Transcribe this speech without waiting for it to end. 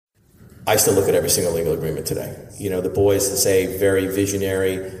I still look at every single legal agreement today. The boys say very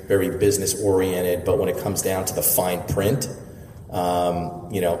visionary, very business oriented, but when it comes down to the fine print,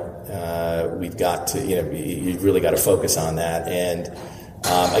 we've got to, you really got to focus on that. And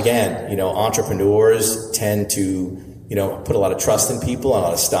again, entrepreneurs tend to, put a lot of trust in people, a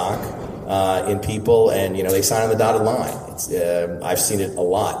lot of stock in people, and they sign on the dotted line. I've seen it a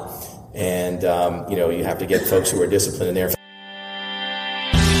lot, and you have to get folks who are disciplined in there.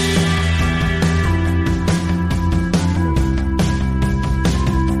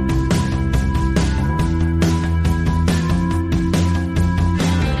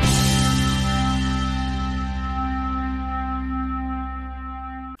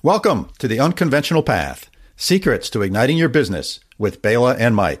 Welcome to The Unconventional Path, Secrets to Igniting Your Business with Bela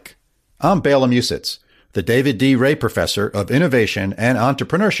and Mike. I'm Bela Musitz, the David D. Ray Professor of Innovation and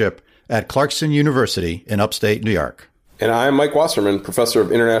Entrepreneurship at Clarkson University in upstate New York. And I'm Mike Wasserman, Professor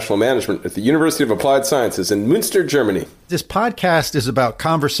of International Management at the University of Applied Sciences in Münster, Germany. This podcast is about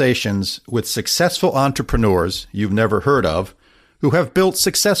conversations with successful entrepreneurs you've never heard of who have built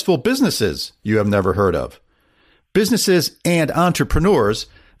successful businesses you have never heard of. Businesses and entrepreneurs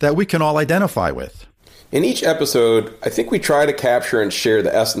that we can all identify with. In each episode, I think we try to capture and share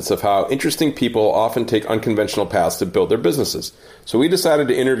the essence of how interesting people often take unconventional paths to build their businesses. So we decided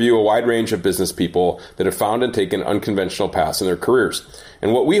to interview a wide range of business people that have found and taken unconventional paths in their careers.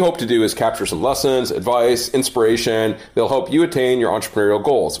 And what we hope to do is capture some lessons, advice, inspiration that'll help you attain your entrepreneurial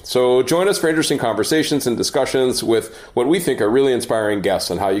goals. So join us for interesting conversations and discussions with what we think are really inspiring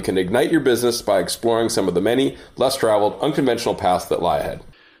guests on how you can ignite your business by exploring some of the many less traveled, unconventional paths that lie ahead.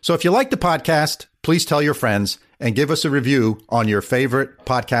 So if you like the podcast, please tell your friends and give us a review on your favorite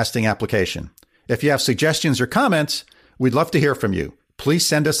podcasting application. If you have suggestions or comments, we'd love to hear from you. Please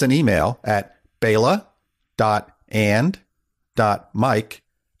send us an email at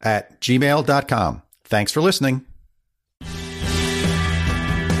bela.and.mike@gmail.com. Thanks for listening.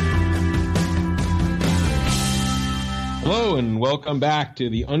 Hello and welcome back to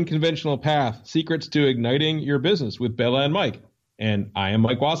The Unconventional Path, Secrets to Igniting Your Business with Bela and Mike. And I am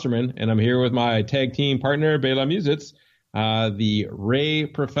Mike Wasserman, and I'm here with my tag team partner, Bela Musitz, the Ray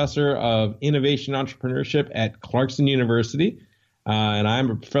Professor of Innovation Entrepreneurship at Clarkson University. And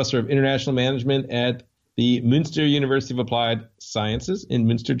I'm a Professor of International Management at the Münster University of Applied Sciences in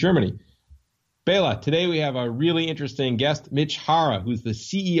Münster, Germany. Bela, today we have a really interesting guest, Mitch Hara, who's the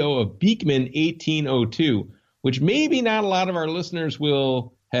CEO of Beekman 1802, which maybe not a lot of our listeners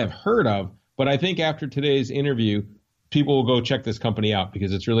will have heard of, but I think after today's interview, people will go check this company out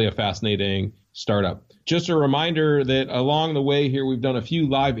because it's really a fascinating startup. Just a reminder that along the way here, we've done a few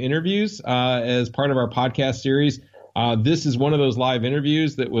live interviews as part of our podcast series. This is one of those live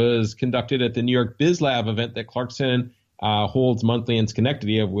interviews that was conducted at the New York Biz Lab event that Clarkson holds monthly in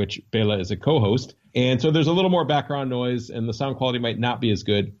Schenectady, of which Bela is a co-host. And so there's a little more background noise and the sound quality might not be as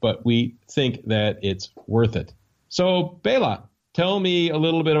good, but we think that it's worth it. So Bela, tell me a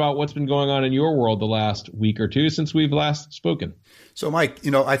little bit about what's been going on in your world the last week or two since we've last spoken. So, Mike,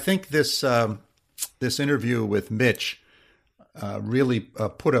 I think this interview with Mitch really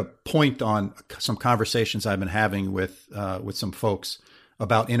put a point on some conversations I've been having with some folks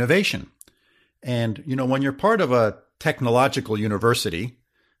about innovation. And, when you're part of a technological university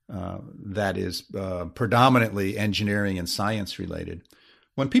that is predominantly engineering and science related,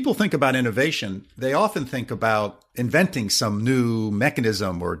 when people think about innovation, they often think about inventing some new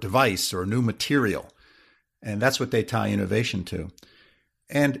mechanism or device or new material. And that's what they tie innovation to.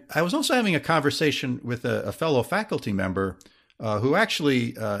 And I was also having a conversation with a fellow faculty member who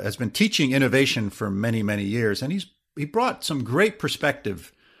actually has been teaching innovation for many, many years. And he brought some great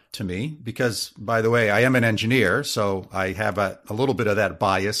perspective to me because, by the way, I am an engineer, so I have a little bit of that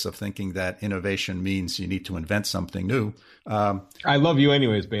bias of thinking that innovation means you need to invent something new. I love you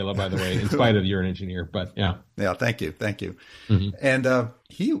anyways, Bela, by the way, in spite of you're an engineer, but yeah. Yeah, thank you. Mm-hmm. And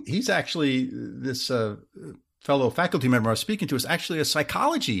he's actually, this fellow faculty member I was speaking to is actually a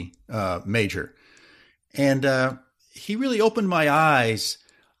psychology major. And he really opened my eyes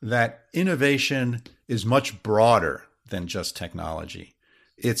that innovation is much broader than just technology.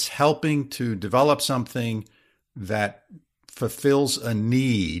 It's helping to develop something that fulfills a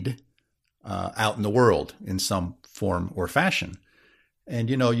need out in the world in some form or fashion. And,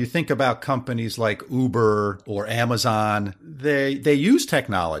 you think about companies like Uber or Amazon, they use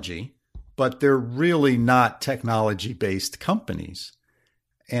technology, but they're really not technology-based companies.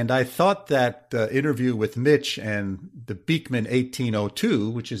 And I thought that the interview with Mitch and the Beekman 1802,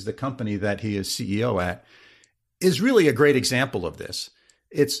 which is the company that he is CEO at, is really a great example of this.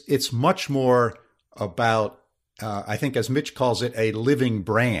 It's much more about, I think, as Mitch calls it, a living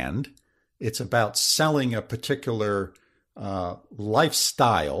brand It's about selling a particular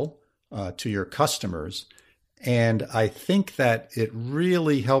lifestyle to your customers. And I think that it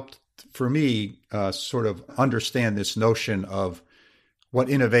really helped for me sort of understand this notion of what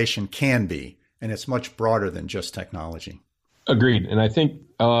innovation can be. And it's much broader than just technology. Agreed. And I think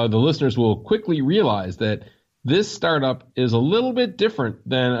the listeners will quickly realize that this startup is a little bit different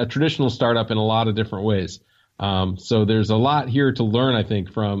than a traditional startup in a lot of different ways. So there's a lot here to learn, I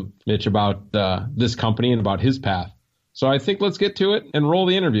think, from Mitch about this company and about his path. So I think let's get to it and roll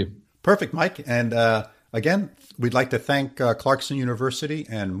the interview. Perfect, Mike. And again, we'd like to thank Clarkson University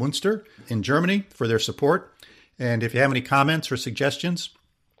and Münster in Germany for their support. And if you have any comments or suggestions,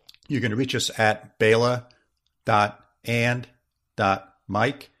 you can reach us at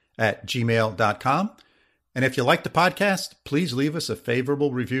bela.and.mike@gmail.com. And if you like the podcast, please leave us a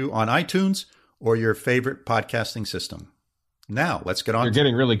favorable review on iTunes or your favorite podcasting system. Now, let's get on. You're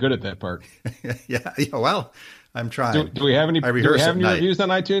getting really good at that part. Yeah, well, I'm trying. Do we have any reviews on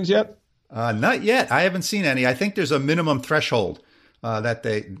iTunes yet? Not yet. I haven't seen any. I think there's a minimum threshold that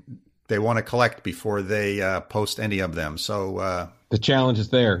they want to collect before they post any of them. So the challenge is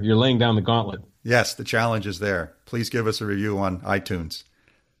there. You're laying down the gauntlet. Yes, the challenge is there. Please give us a review on iTunes.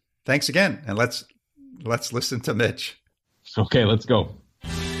 Thanks again, and let's listen to Mitch. Okay, let's go.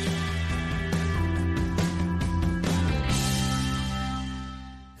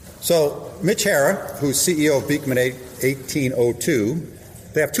 So Mitch Hara, who's CEO of Beekman 1802,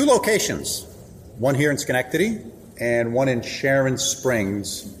 they have two locations, one here in Schenectady and one in Sharon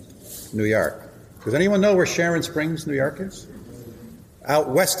Springs, New York. Does anyone know where Sharon Springs, New York is? Out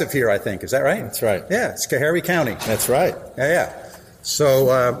west of here, I think. Is that right? That's right. Yeah, it's Schoharie County. That's right. Yeah.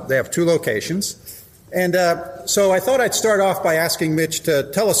 So they have two locations. And so I thought I'd start off by asking Mitch to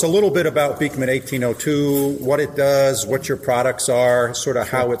tell us a little bit about Beekman 1802, what it does, what your products are, sort of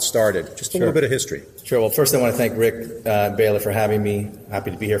how it started. Just a little bit of history. Sure. Well, first I want to thank Rick Baylor for having me.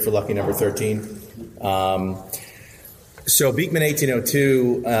 Happy to be here for Lucky Number 13. So Beekman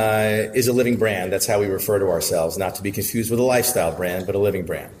 1802 is a living brand. That's how we refer to ourselves, not to be confused with a lifestyle brand, but a living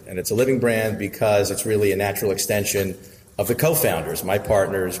brand. And it's a living brand because it's really a natural extension of the co-founders, my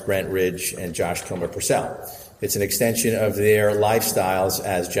partners, Brent Ridge and Josh Kilmer-Purcell. It's an extension of their lifestyles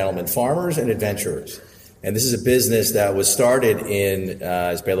as gentlemen farmers and adventurers. And this is a business that was started in,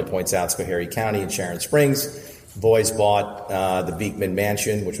 as Baylor points out, Schoharie County in Sharon Springs. Boys bought the Beekman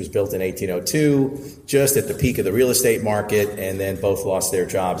Mansion, which was built in 1802, just at the peak of the real estate market, and then both lost their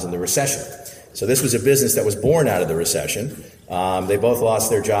jobs in the recession. So this was a business that was born out of the recession. They both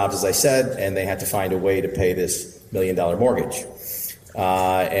lost their jobs, as I said, and they had to find a way to pay this $1 million mortgage.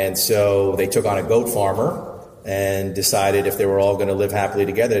 And so they took on a goat farmer and decided if they were all going to live happily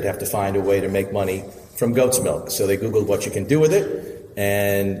together, they'd have to find a way to make money from goat's milk. So they Googled what you can do with it,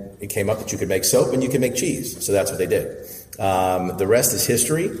 and it came up that you could make soap and you can make cheese. So that's what they did. The rest is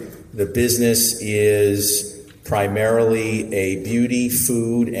history. The business is primarily a beauty,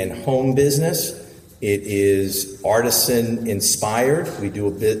 food, and home business. It is artisan inspired. We do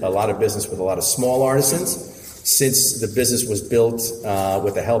a lot of business with a lot of small artisans. Since the business was built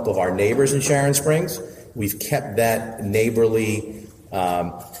with the help of our neighbors in Sharon Springs, we've kept that neighborly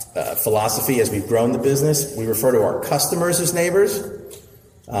philosophy as we've grown the business. We refer to our customers as neighbors,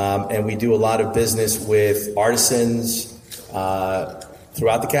 and we do a lot of business with artisans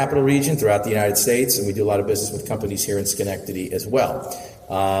throughout the capital region, throughout the United States, and we do a lot of business with companies here in Schenectady as well.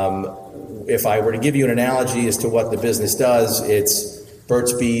 If I were to give you an analogy as to what the business does, it's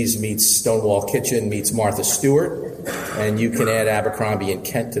Burt's Bees meets Stonewall Kitchen meets Martha Stewart, and you can add Abercrombie and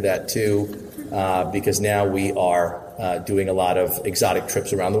Kent to that too, because now we are doing a lot of exotic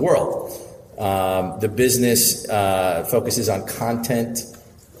trips around the world. The business focuses on content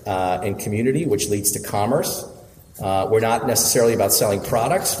and community, which leads to commerce. We're not necessarily about selling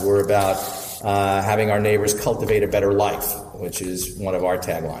products. We're about having our neighbors cultivate a better life, which is one of our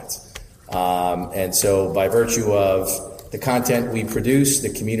taglines. And so by virtue of the content we produce,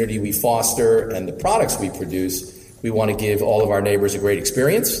 the community we foster, and the products we produce, we want to give all of our neighbors a great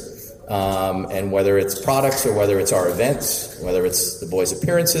experience. And whether it's products or whether it's our events, whether it's the boys'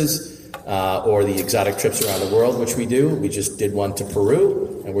 appearances or the exotic trips around the world, which we do. We just did one to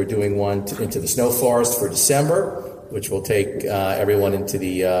Peru, and we're doing one into the snow forest for December, which will take everyone into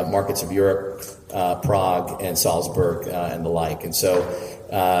the markets of Europe, Prague and Salzburg and the like. And so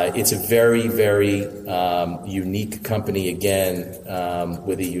it's a very, very unique company, again,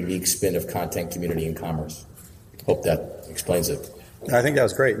 with a unique spin of content, community, and commerce. Hope that explains it. I think that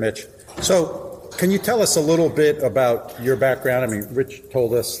was great, Mitch. So can you tell us a little bit about your background? I mean, Rich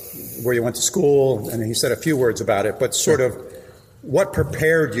told us where you went to school, and he said a few words about it, but sort of what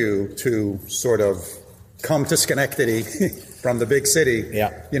prepared you to sort of come to Schenectady from the big city,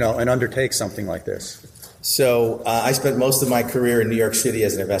 and undertake something like this? So I spent most of my career in New York City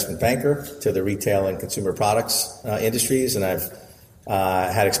as an investment banker to the retail and consumer products industries, and I've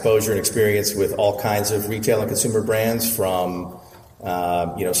had exposure and experience with all kinds of retail and consumer brands, from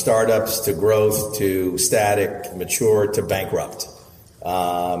startups to growth to static, mature to bankrupt.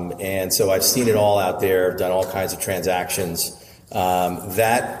 And so I've seen it all out there, done all kinds of transactions.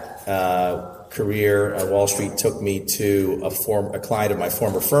 That career on Wall Street took me to a client of my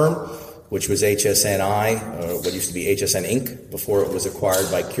former firm, which was HSNI, or what used to be HSN Inc., before it was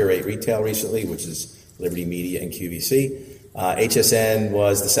acquired by Curate Retail recently, which is Liberty Media and QVC. HSN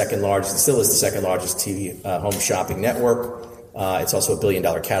was the second largest, and still is the second largest TV home shopping network. It's also a $1 billion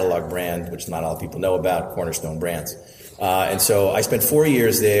catalog brand, which not a lot of people know about, Cornerstone Brands. And so I spent 4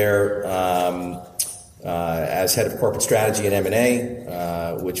 years there as head of corporate strategy and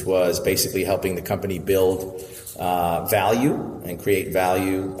M&A, which was basically helping the company build value and create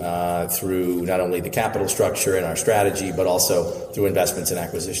value through not only the capital structure and our strategy, but also through investments and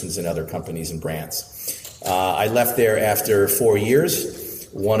acquisitions in other companies and brands. I left there after 4 years.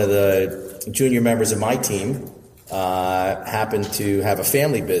 One of the junior members of my team happened to have a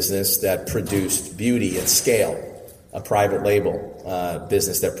family business that produced beauty at scale, a private label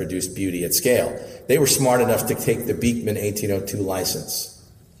business that produced beauty at scale. They were smart enough to take the Beekman 1802 license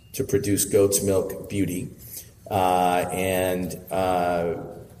to produce goat's milk beauty. And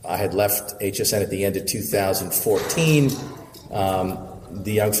I had left HSN at the end of 2014.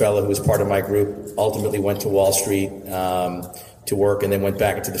 The young fellow who was part of my group ultimately went to Wall Street to work, and then went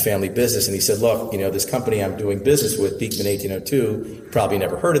back into the family business. And he said, look, this company I'm doing business with, Beekman 1802, probably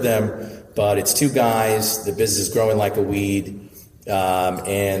never heard of them, but it's two guys. The business is growing like a weed.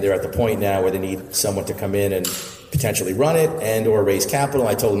 And they're at the point now where they need someone to come in and potentially run it and or raise capital.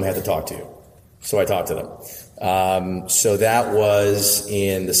 I told them I had to talk to you. So I talked to them. So that was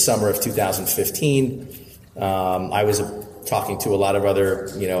in the summer of 2015. I was talking to a lot of other,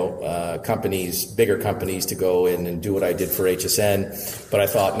 companies, bigger companies, to go in and do what I did for HSN. But I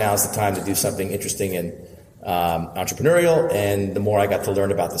thought now's the time to do something interesting and entrepreneurial. And the more I got to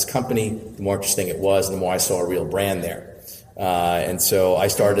learn about this company, the more interesting it was, and the more I saw a real brand there. And so I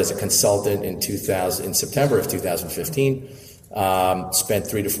started as a consultant in September of 2015. Spent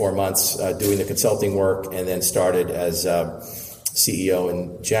 3 to 4 months doing the consulting work, and then started as CEO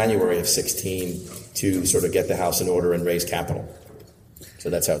in January of 16 to sort of get the house in order and raise capital. So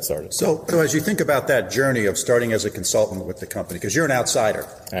that's how it started. So as you think about that journey of starting as a consultant with the company, because you're an outsider,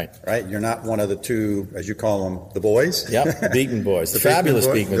 right? You're not one of the two, as you call them, the boys. Yep, the Beekman boys, the fabulous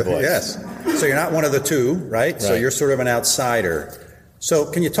Beekman boys. Yes. So you're not one of the two, right? So you're sort of an outsider. So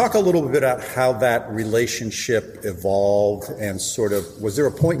can you talk a little bit about how that relationship evolved, and sort of, was there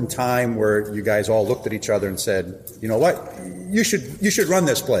a point in time where you guys all looked at each other and said, you know what, you should run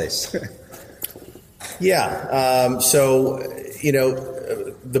this place? Yeah.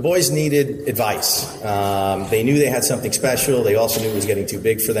 The boys needed advice. They knew they had something special. They also knew it was getting too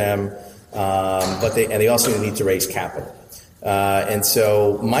big for them. But they also need to raise capital. And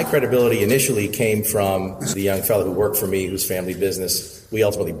so my credibility initially came from the young fellow who worked for me, whose family business we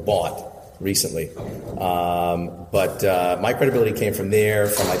ultimately bought recently. But my credibility came from there,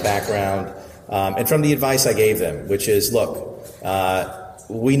 from my background, and from the advice I gave them, which is, look,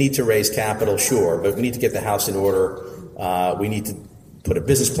 we need to raise capital, sure, but we need to get the house in order. We need to put a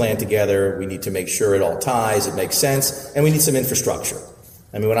business plan together. We need to make sure it all ties, it makes sense, and we need some infrastructure.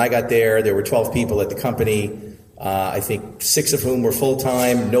 I mean, when I got there were 12 people at the company. I think 6 of whom were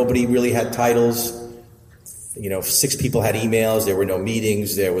full-time. Nobody really had titles. 6 people had emails. There were no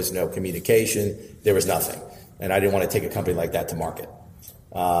meetings. There was no communication. There was nothing. And I didn't want to take a company like that to market,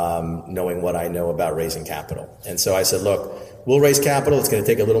 knowing what I know about raising capital. And so I said, look, we'll raise capital. It's going to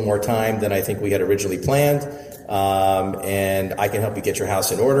take a little more time than I think we had originally planned. And I can help you get your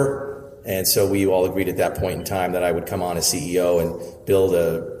house in order. And so we all agreed at that point in time that I would come on as CEO and build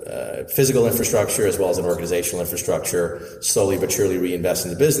a physical infrastructure as well as an organizational infrastructure, slowly but surely reinvest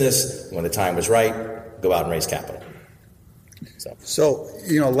in the business. When the time was right, go out and raise capital. So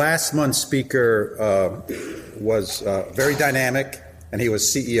last month's speaker was very dynamic, and he was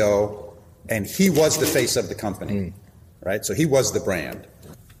CEO, and he was the face of the company, right? So he was the brand.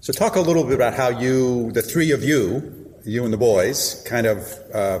 So talk a little bit about how the three of you and the boys, kind of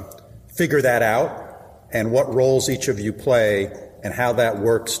figure that out, and what roles each of you play, and how that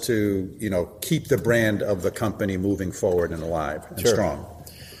works to, keep the brand of the company moving forward and alive and strong.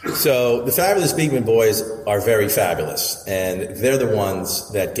 So the fabulous Beekman boys are very fabulous, and they're the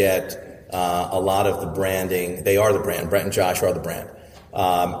ones that get a lot of the branding. They are the brand. Brent and Josh are the brand.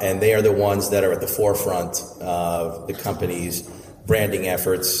 And they are the ones that are at the forefront of the company's branding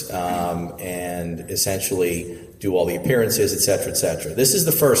efforts, and essentially do all the appearances, et cetera, et cetera. This is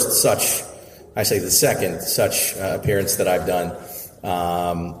the first such, the second such appearance that I've done.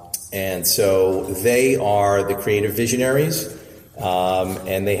 And so they are the creative visionaries,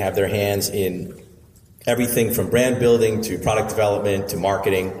 and they have their hands in everything from brand building to product development to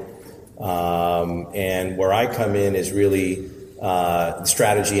marketing. And where I come in is really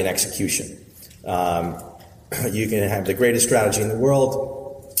strategy and execution. You can have the greatest strategy in the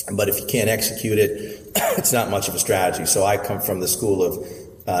world, but if you can't execute it, it's not much of a strategy. So I come from the school of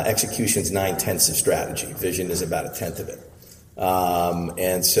execution's 9/10 of strategy. Vision is about 1/10 of it.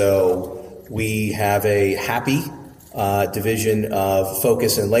 And so we have a happy division of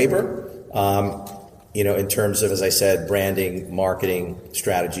focus and labor, in terms of, as I said, branding, marketing,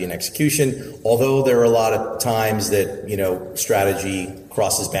 strategy, and execution. Although there are a lot of times that, strategy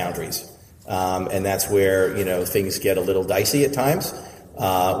crosses boundaries. And that's where, things get a little dicey at times.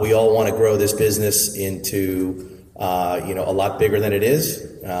 We all want to grow this business into, a lot bigger than it is.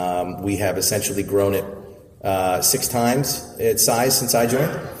 We have essentially grown it 6 times its size since I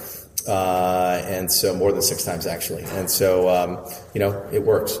joined. And so more than 6 times, actually. And so, it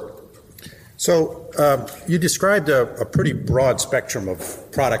works. So you described a pretty broad spectrum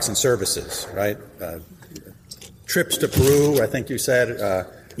of products and services, right? Trips to Peru, I think you said.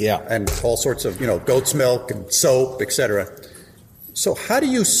 Yeah. And all sorts of, goat's milk and soap, et cetera. So how do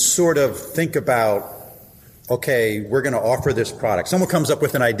you sort of think about, okay, we're going to offer this product? Someone comes up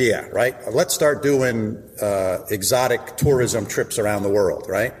with an idea, right? Let's start doing exotic tourism trips around the world,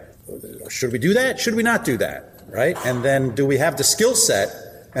 right? Should we do that? Should we not do that, right? And then do we have the skill set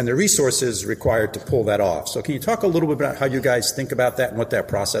and the resources required to pull that off? So can you talk a little bit about how you guys think about that and what that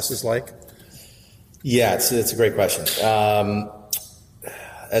process is like? Yeah, it's a great question.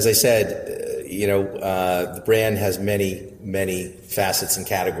 As I said, the brand has many, many facets and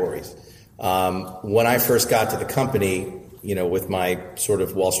categories. When I first got to the company, with my sort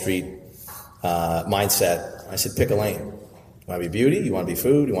of Wall Street mindset, I said, pick a lane. You want to be beauty? You want to be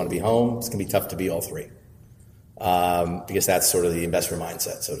food? You want to be home? It's going to be tough to be all three. Because that's sort of the investor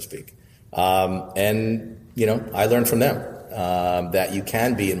mindset, so to speak. And I learned from them that you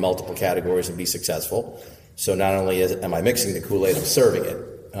can be in multiple categories and be successful. So not only am I mixing the Kool-Aid, I'm serving it.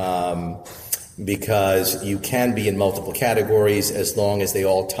 Because you can be in multiple categories as long as they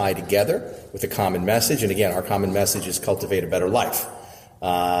all tie together with a common message. And again, our common message is cultivate a better life.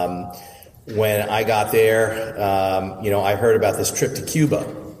 When I got there, I heard about this trip to Cuba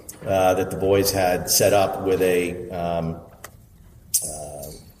that the boys had set up with a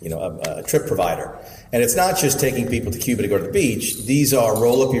trip provider. And it's not just taking people to Cuba to go to the beach. These are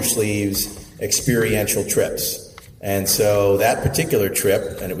roll up your sleeves, experiential trips. And so that particular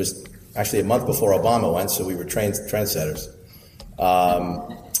trip, and it was actually a month before Obama went, so we were trendsetters.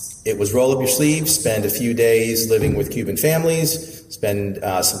 It was roll up your sleeves, spend a few days living with Cuban families, spend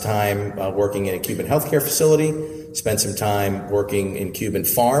some time working in a Cuban healthcare facility, spend some time working in Cuban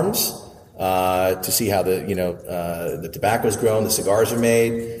farms to see how the tobacco is grown, the cigars are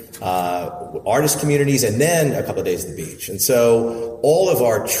made, artist communities, and then a couple of days at the beach. And so all of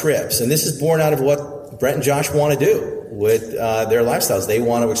our trips, and this is born out of what Brent and Josh want to do with their lifestyles. They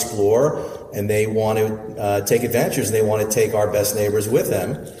want to explore, and they want to take adventures, and they want to take our best neighbors with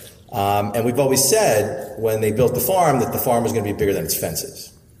them. And we've always said, when they built the farm, that the farm was going to be bigger than its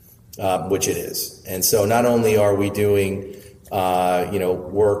fences, which it is. And so not only are we doing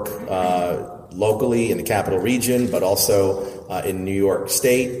work locally in the capital region, but also in New York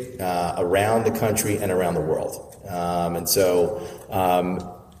State, around the country, and around the world. And so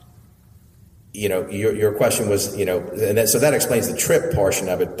your question was, so that explains the trip portion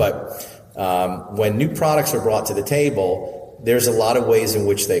of it. But when new products are brought to the table, there's a lot of ways in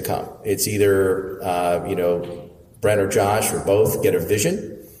which they come. It's either, Brent or Josh or both get a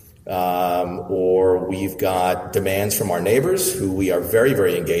vision, or we've got demands from our neighbors who we are very,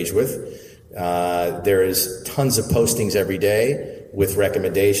 very engaged with. There's tons of postings every day with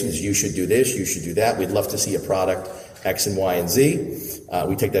recommendations. You should do this, you should do that. We'd love to see a product X and Y and Z.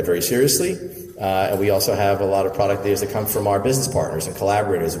 We take that very seriously. And we also have a lot of product ideas that come from our business partners and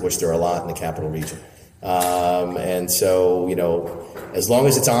collaborators, of which there are a lot in the capital region. And so, as long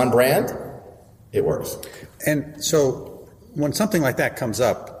as it's on brand, it works. And so when something like that comes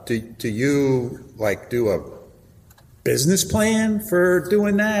up, do you do a business plan for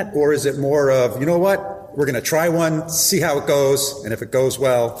doing that? Or is it more of, we're going to try one, see how it goes. And if it goes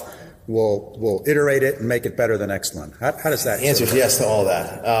well, we'll iterate it and make it better the next one. How does that? The answer is yes to all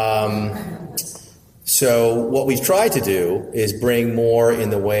that. So what we've tried to do is bring more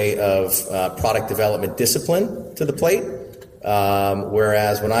in the way of product development discipline to the plate.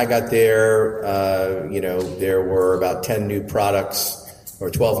 Whereas when I got there, there were about 10 new products or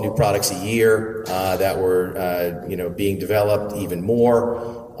 12 new products a year that were, being developed, even more.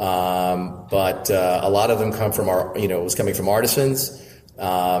 But a lot of them come from was coming from artisans.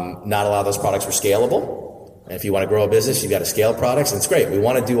 Not a lot of those products were scalable. And if you want to grow a business, you've got to scale products. And it's great. We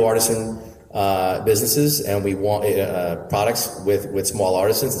want to do artisan businesses, and we want products with small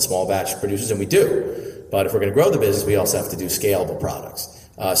artisans and small batch producers, and we do. But if we're going to grow the business, we also have to do scalable products.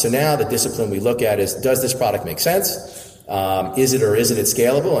 So now the discipline we look at is, does this product make sense? Is it or isn't it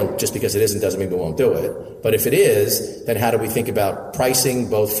scalable? And just because it isn't doesn't mean we won't do it. But if it is, then how do we think about pricing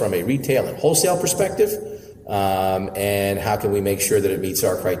both from a retail and wholesale perspective? And how can we make sure that it meets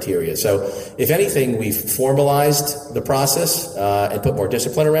our criteria? So if anything, we've formalized the process and put more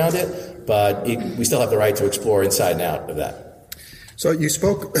discipline around it, but we still have the right to explore inside and out of that. So you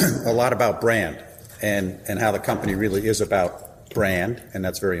spoke a lot about brand and how the company really is about brand, and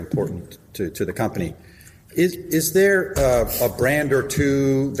that's very important to the company. Is there a brand or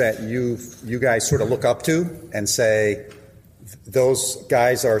two that you guys sort of look up to and say, those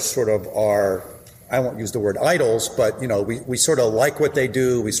guys are sort of our, I won't use the word idols, but we sort of like what they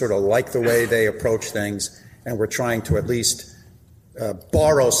do, we sort of like the way they approach things, and we're trying to at least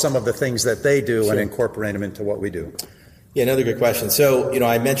borrow some of the things that they do and incorporate them into what we do? Yeah, another good question. So,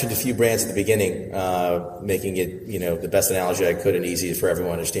 I mentioned a few brands at the beginning, making it, the best analogy I could and easy for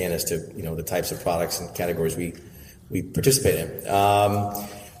everyone to understand as to, the types of products and categories we participate in.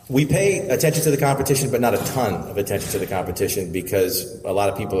 We pay attention to the competition, but not a ton of attention to the competition, because a lot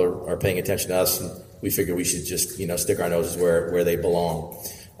of people are paying attention to us, and we figure we should just, stick our noses where they belong.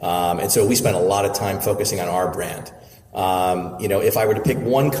 And so we spend a lot of time focusing on our brand. If I were to pick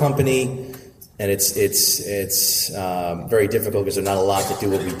one company, and it's very difficult because there's not a lot to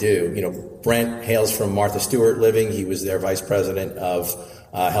do what we do. Brent hails from Martha Stewart Living. He was their vice president of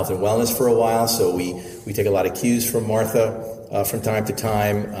health and wellness for a while. So we take a lot of cues from Martha from time to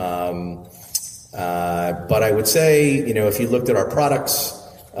time. But I would say, if you looked at our products,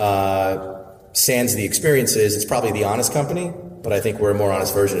 sans the experiences, it's probably The Honest Company. But I think we're a more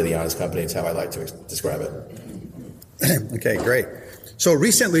honest version of The Honest Company. It's how I like to describe it. Okay, great. So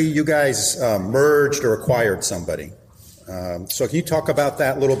recently you guys merged or acquired somebody. So can you talk about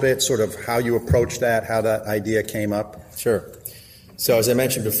that a little bit, sort of how you approached that, how that idea came up? Sure. So as I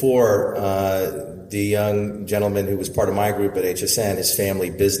mentioned before, the young gentleman who was part of my group at HSN, his family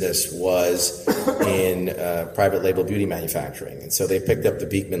business was in private label beauty manufacturing. And so they picked up the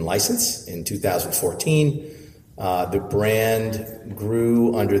Beekman license in 2014. The brand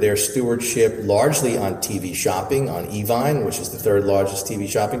grew under their stewardship largely on TV shopping, on Evine, which is the third largest TV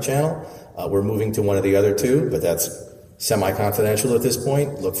shopping channel. We're moving to one of the other two, but that's semi-confidential at this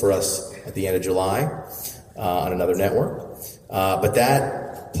point. Look for us at the end of July on another network. But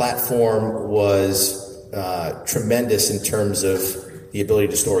that platform was tremendous in terms of the ability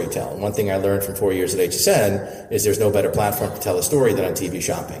to storytell. And one thing I learned from 4 years at HSN is there's no better platform to tell a story than on TV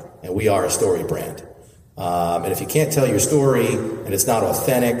shopping. And we are a story brand. And if you can't tell your story and it's not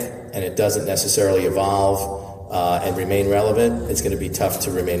authentic and it doesn't necessarily evolve and remain relevant, it's going to be tough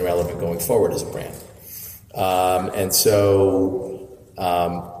to remain relevant going forward as a brand. And so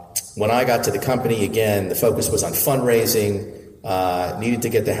when I got to the company, again, the focus was on fundraising, needed to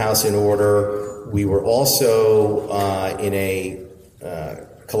get the house in order. We were also in a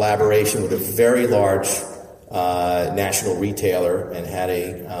collaboration with a very large national retailer and had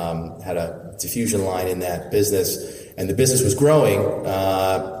a diffusion line in that business, and the business was growing,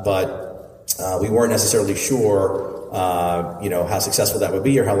 but we weren't necessarily sure, how successful that would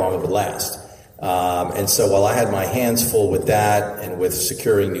be or how long it would last. And so while I had my hands full with that and with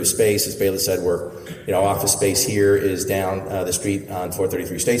securing new space, as Bailey said, our office space here is down the street on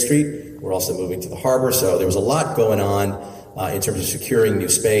 433 State Street. We're also moving to the harbor, so there was a lot going on in terms of securing new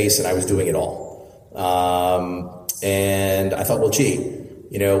space, and I was doing it all. And I thought, well, gee,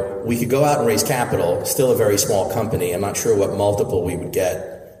 we could go out and raise capital, still a very small company. I'm not sure what multiple we would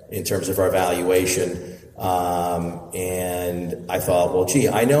get in terms of our valuation. And I thought, well, gee,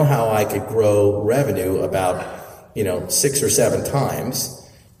 I know how I could grow revenue about, 6 or 7 times,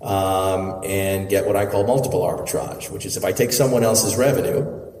 and get what I call multiple arbitrage, which is if I take someone else's revenue,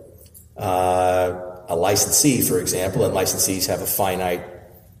 a licensee, for example, and licensees have a finite,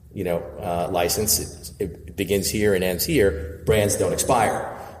 license. It begins here and ends here. Brands don't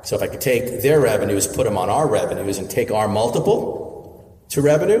expire. So if I could take their revenues, put them on our revenues, and take our multiple to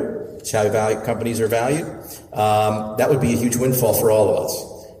revenue, It's how companies are valued. That would be a huge windfall for all of us.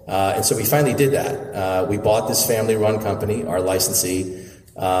 And so we finally did that. We bought this family-run company, our licensee,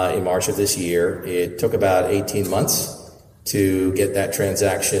 in March of this year. It took about 18 months to get that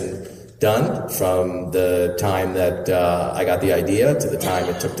transaction done, from the time that I got the idea to the time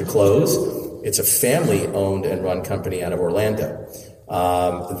it took to close. It's a family-owned and run company out of Orlando.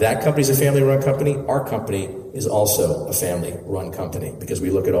 That company's a family-run company. Our company is also a family-run company because we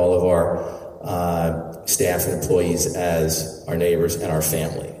look at all of our staff and employees as our neighbors and our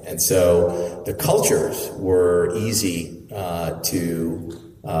family. And so the cultures were easy to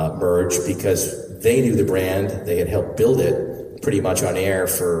merge because they knew the brand. They had helped build it pretty much on air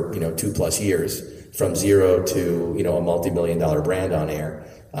for 2+ years, from zero to a multi-million-dollar brand on air.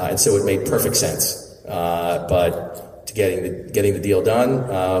 And so it made perfect sense. But to getting the deal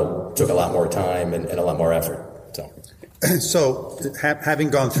done took a lot more time and a lot more effort. So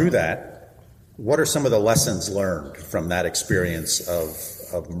having gone through that, what are some of the lessons learned from that experience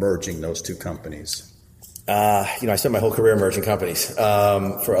of merging those two companies? I spent my whole career merging companies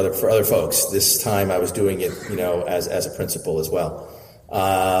for other folks. This time I was doing it, as a principal as well.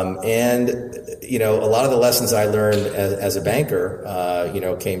 And a lot of the lessons I learned as a banker,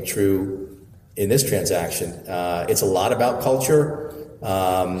 came true in this transaction. It's a lot about culture.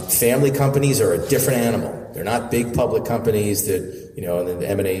 Family companies are a different animal. They're not big public companies that, in the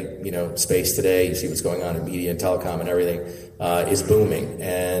M&A, space today. You see what's going on in media and telecom and everything is booming.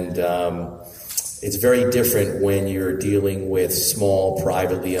 And it's very different when you're dealing with small,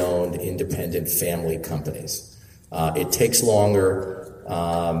 privately owned, independent family companies. It takes longer.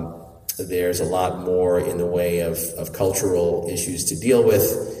 There's a lot more in the way of cultural issues to deal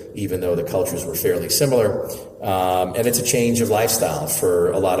with, even though the cultures were fairly similar. And it's a change of lifestyle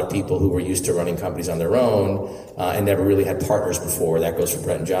for a lot of people who were used to running companies on their own and never really had partners before. That goes for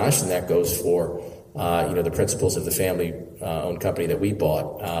Brett and Josh, and that goes for the principals of the family-owned company that we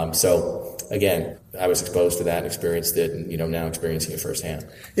bought. So again, I was exposed to that and experienced it, and now experiencing it firsthand.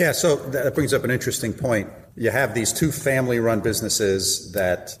 Yeah, so that brings up an interesting point. You have these two family-run businesses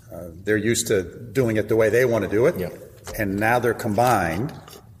that they're used to doing it the way they want to do it, yeah. And now they're combined.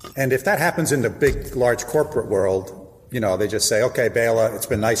 And if that happens in the big, large corporate world, they just say, "Okay, Bela, it's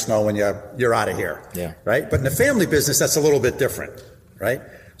been nice knowing you. You're out of here." Yeah. Right. But in the family business, that's a little bit different, right?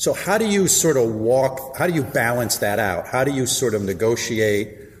 So how do you how do you balance that out? How do you sort of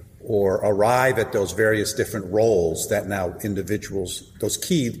negotiate or arrive at those various different roles that now those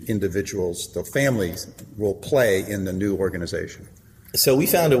key individuals, the families, will play in the new organization? So we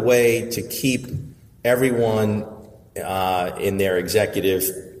found a way to keep everyone in their executive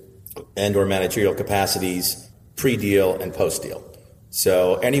and or managerial capacities pre-deal and post-deal.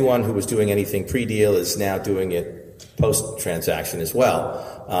 So anyone who was doing anything pre-deal is now doing it post-transaction as well.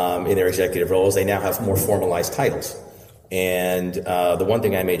 In their executive roles, they now have more formalized titles. And the one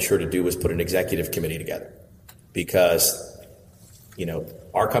thing I made sure to do was put an executive committee together because,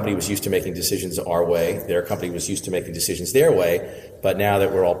 our company was used to making decisions our way. Their company was used to making decisions their way. But now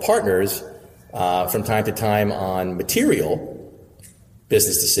that we're all partners, from time to time on material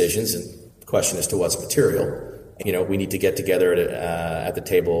business decisions, and the question as to what's material, we need to get together at the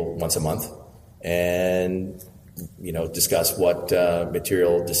table once a month and, discuss what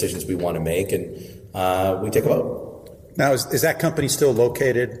material decisions we want to make, and we take a vote. Now, is that company still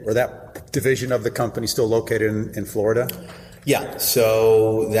located, or that division of the company still located in Florida? Yeah,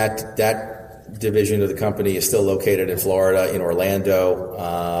 so that division of the company is still located in Florida, in Orlando.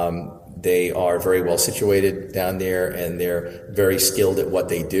 They are very well situated down there, and they're very skilled at what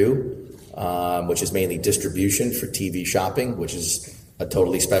they do, which is mainly distribution for TV shopping, which is a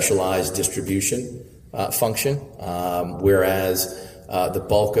totally specialized distribution function, whereas the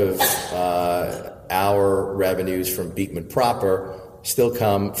bulk of our revenues from Beekman proper still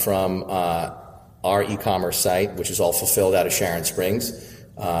come from our e-commerce site, which is all fulfilled out of Sharon Springs.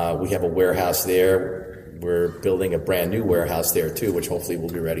 We have a warehouse there. We're building a brand new warehouse there too, which hopefully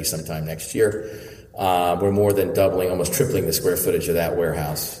will be ready sometime next year. We're more than doubling, almost tripling the square footage of that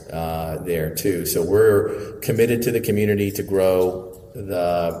warehouse there too. So we're committed to the community to grow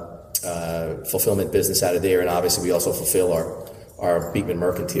the fulfillment business out of there, and obviously we also fulfill our Beekman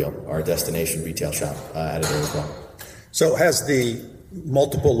Mercantile, our destination retail shop out of there as well. So has the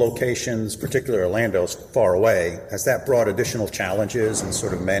multiple locations, particularly Orlando's far away, has that brought additional challenges in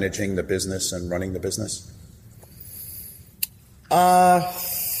sort of managing the business and running the business?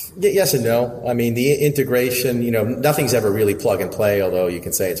 Yes and no. I mean, the integration, nothing's ever really plug and play, although you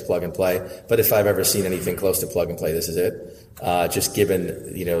can say it's plug and play. But if I've ever seen anything close to plug and play, this is it. Just given,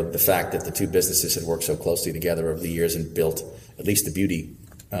 the fact that the two businesses had worked so closely together over the years and built at least the beauty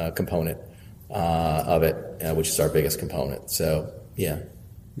component of it, which is our biggest component. So, yeah.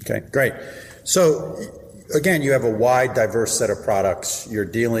 Okay, great. So, again, you have a wide, diverse set of products. You're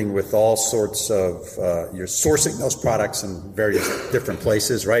dealing with all sorts of, you're sourcing those products in various different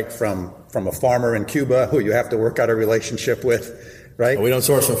places, right? From a farmer in Cuba who you have to work out a relationship with, right? We don't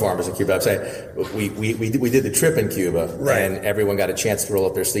source from farmers in Cuba. I'm saying we did the trip in Cuba, right, and everyone got a chance to roll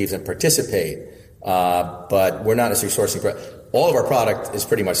up their sleeves and participate. But we're not necessarily sourcing. All of our product is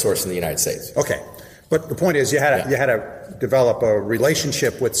pretty much sourced in the United States. Okay, but the point is, you had to develop a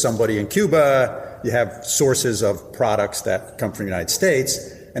relationship with somebody in Cuba. You have sources of products that come from the United States,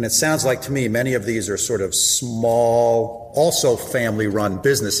 and it sounds like to me many of these are sort of small, also family-run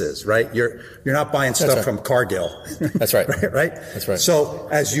businesses, right? You're not buying stuff from Cargill. That's right. Right? That's right. So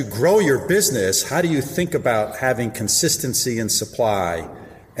as you grow your business, how do you think about having consistency in supply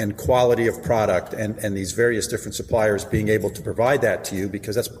and quality of product and these various different suppliers being able to provide that to you?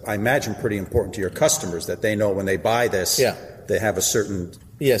 Because that's, I imagine, pretty important to your customers that they know when they buy this, they have a certain...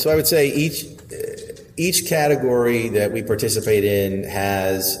 Yeah, so I would say each category that we participate in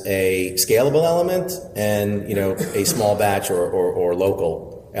has a scalable element and, a small batch or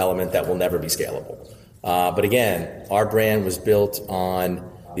local element that will never be scalable. But again, our brand was built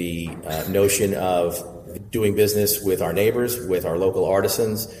on the notion of doing business with our neighbors, with our local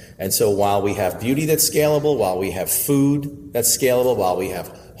artisans. And so while we have beauty that's scalable, while we have food that's scalable, while we have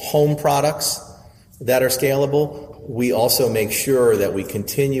home products that are scalable, we also make sure that we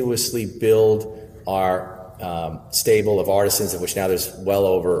continuously build our stable of artisans, of which now there's well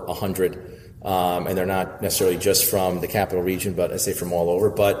over 100. And they're not necessarily just from the capital region, but I say from all over.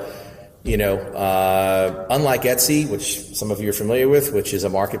 But unlike Etsy, which some of you are familiar with, which is a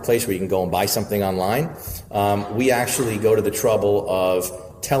marketplace where you can go and buy something online, we actually go to the trouble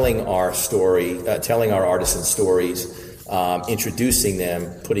of telling our story, telling our artisan stories, introducing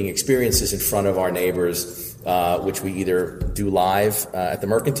them, putting experiences in front of our neighbors, which we either do live at the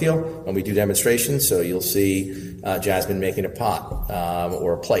Mercantile when we do demonstrations. So you'll see Jasmine making a pot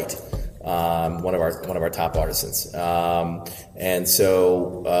or a plate. One of our top artisans, and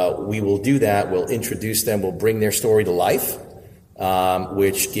so we will do that. We'll introduce them. We'll bring their story to life,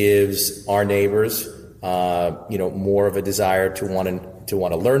 which gives our neighbors, more of a desire to want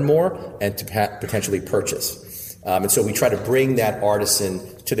to learn more and to potentially purchase. And so we try to bring that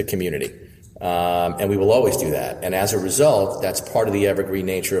artisan to the community, and we will always do that. And as a result, that's part of the evergreen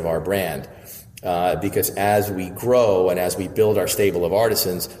nature of our brand. Because as we grow and as we build our stable of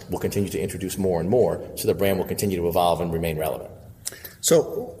artisans, we'll continue to introduce more and more, so the brand will continue to evolve and remain relevant.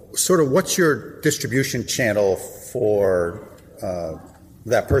 So, sort of, what's your distribution channel for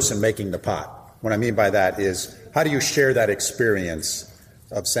that person making the pot? What I mean by that is, how do you share that experience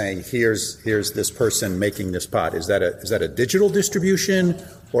of saying, here's this person making this pot? Is that a digital distribution,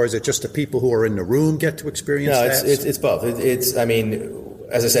 or is it just the people who are in the room get to experience that? No, it's both.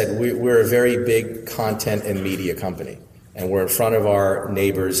 As I said, we're a very big content and media company, and we're in front of our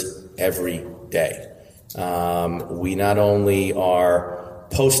neighbors every day. We not only are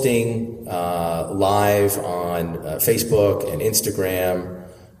posting live on Facebook and Instagram,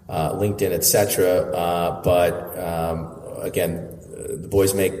 LinkedIn, etc., but again, the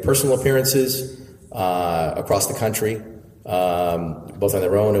boys make personal appearances across the country, both on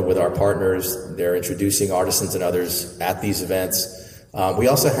their own and with our partners. They're introducing artisans and others at these events. We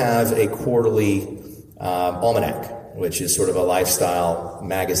also have a quarterly almanac, which is sort of a lifestyle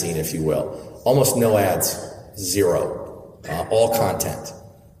magazine, if you will. Almost no ads, zero, all content.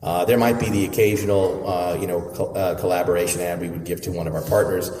 There might be the occasional, collaboration ad we would give to one of our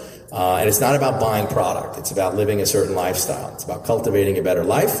partners. And it's not about buying product. It's about living a certain lifestyle. It's about cultivating a better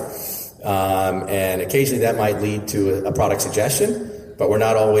life. And occasionally that might lead to a product suggestion, but we're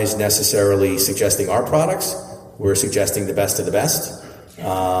not always necessarily suggesting our products. We're suggesting the best of the best, and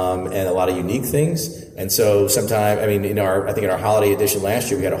a lot of unique things. And so I think in our holiday edition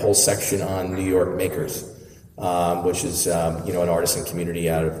last year, we had a whole section on New York makers, which is, an artisan community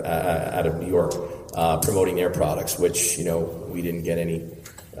out of New York, promoting their products, which, we didn't get any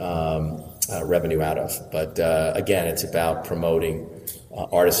revenue out of. But again, it's about promoting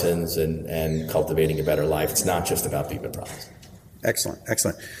artisans and cultivating a better life. It's not just about Beekman products.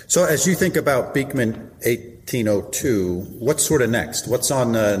 Excellent. So as you think about Beekman 1802, what's sort of next? What's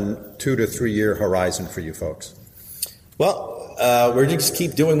on the 2 to 3 year horizon for you folks? Well, we're just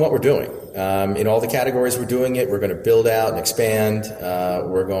keep doing what we're doing. In all the categories we're doing it, we're going to build out and expand.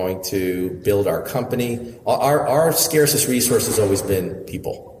 We're going to build our company. Our scarcest resource has always been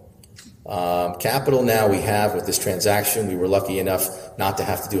people. Capital now we have with this transaction. We were lucky enough not to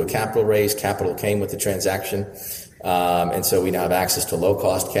have to do a capital raise. Capital came with the transaction. And so we now have access to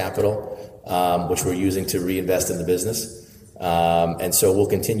low-cost capital, which we're using to reinvest in the business. And so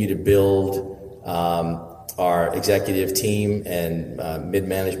we'll continue to build our executive team and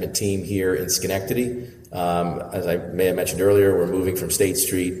mid-management team here in Schenectady. As I may have mentioned earlier, we're moving from State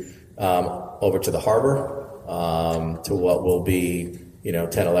Street over to the harbor to what will be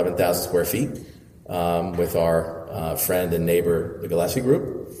 10, 11,000 square feet with our friend and neighbor, the Gillespie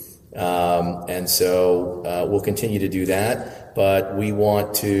Group. And so we'll continue to do that, but we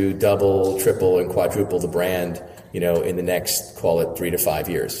want to double, triple, and quadruple the brand, in the next, call it 3 to 5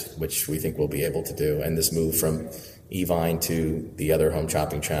 years, which we think we'll be able to do. And this move from Evine to the other home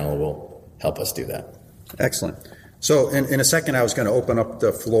shopping channel will help us do that. Excellent. So in a second, I was going to open up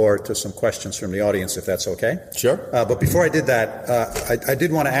the floor to some questions from the audience, if that's okay. Sure. But before I did that, I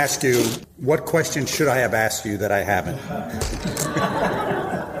did want to ask you, what question should I have asked you that I haven't?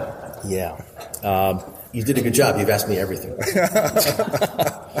 Yeah. You did a good job. You've asked me everything.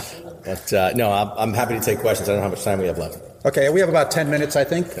 But no, I'm happy to take questions. I don't know how much time we have left. Okay, we have about 10 minutes, I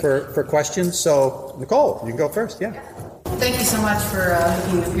think, for questions. So, Nicole, you can go first. Yeah. Thank you so much for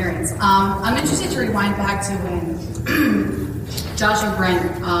making an appearance. I'm interested to rewind back to when Josh and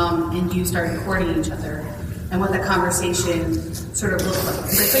Brent and you started courting each other and what the conversation sort of looked like.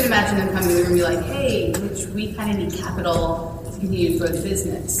 Because I couldn't imagine them coming over and be like, hey, Mitch, we kind of need capital to continue to grow the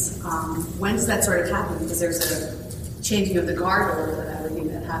business. When does that sort of happen? Because there's a changing of the guard a little bit, everything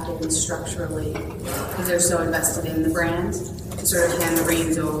that happens structurally, because they're so invested in the brand, to sort of hand the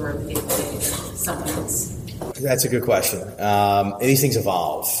reins over if someone else. That's a good question. These things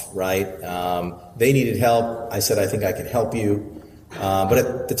evolve, right? They needed help. I said, I think I can help you. But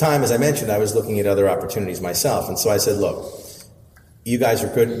at the time, as I mentioned, I was looking at other opportunities myself. And so I said, look, you guys are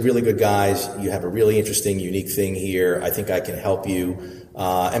good, really good guys. You have a really interesting, unique thing here. I think I can help you.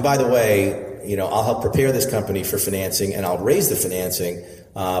 And by the way, I'll help prepare this company for financing and I'll raise the financing.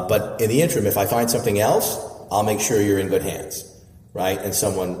 But in the interim, if I find something else, I'll make sure you're in good hands, right? And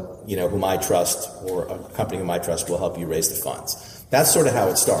someone, whom I trust or a company whom I trust will help you raise the funds. That's sort of how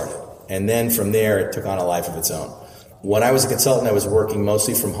it started. And then from there, it took on a life of its own. When I was a consultant, I was working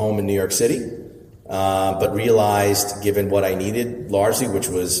mostly from home in New York City, but realized, given what I needed largely, which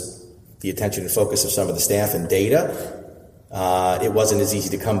was the attention and focus of some of the staff and data, it wasn't as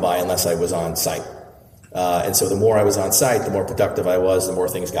easy to come by unless I was on site. And so the more I was on site, the more productive I was, the more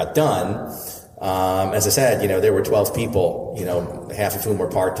things got done. As I said, there were 12 people, half of whom were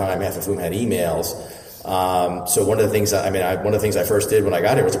part-time, half of whom had emails. So one of the things I first did when I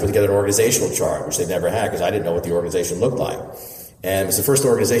got here was to put together an organizational chart, which they'd never had because I didn't know what the organization looked like. And it was the first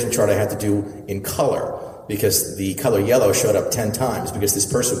organization chart I had to do in color because the color yellow showed up 10 times because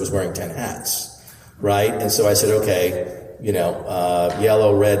this person was wearing 10 hats, right? And so I said, okay,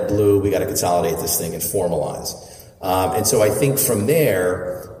 yellow, red, blue, we got to consolidate this thing and formalize. And so I think from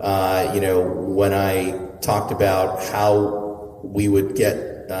there, when I talked about how we would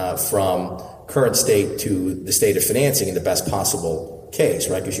get from current state to the state of financing in the best possible case,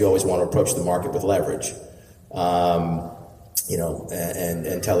 right? Because you always want to approach the market with leverage,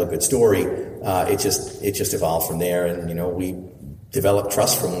 and tell a good story. It just evolved from there, and we developed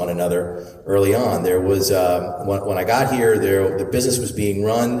trust from one another early on. There was when I got here, the business was being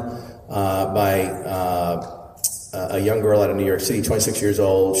run by a young girl out of New York City, 26 years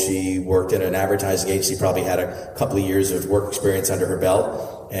old. She worked in an advertising agency, probably had a couple of years of work experience under her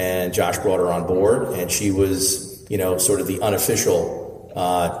belt, and Josh brought her on board, and she was, sort of the unofficial,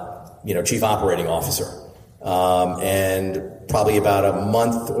 chief operating officer. And probably about a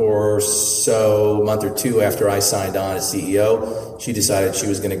month or two after I signed on as CEO, she decided she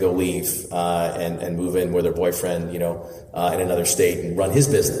was going to go leave and move in with her boyfriend, in another state and run his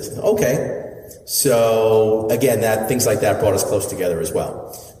business. Okay. So again, things like that brought us close together as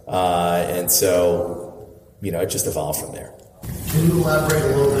well. And so, it just evolved from there. Can you elaborate a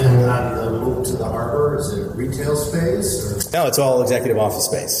little bit on the move to the harbor? Is it retail space? Or? No, it's all executive office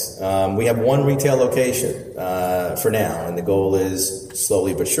space. We have one retail location for now, and the goal is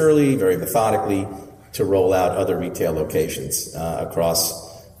slowly but surely, very methodically, to roll out other retail locations across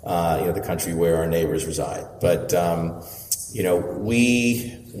the country where our neighbors reside. But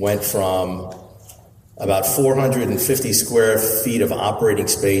we went from about 450 square feet of operating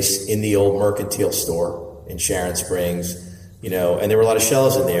space in the old Mercantile store in Sharon Springs, and there were a lot of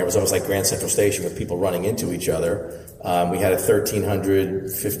shelves in there. It was almost like Grand Central Station with people running into each other. We had a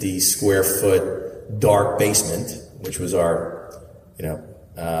 1,350 square foot dark basement, which was our,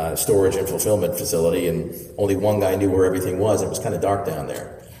 storage and fulfillment facility, and only one guy knew where everything was. It was kind of dark down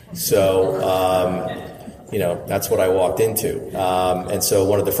there. So, that's what I walked into. And so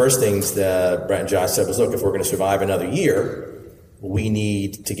one of the first things that Brett and Josh said was, look, if we're going to survive another year, we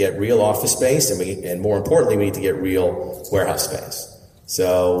need to get real office space, and more importantly, we need to get real warehouse space.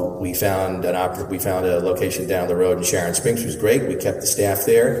 So we found a location down the road in Sharon Springs, which was great. We kept the staff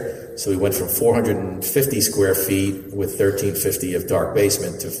there. So we went from 450 square feet with 1,350 of dark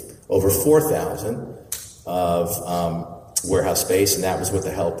basement to over 4,000 of warehouse space, and that was with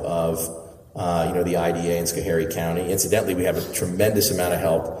the help of the IDA in Schoharie County. Incidentally, we have a tremendous amount of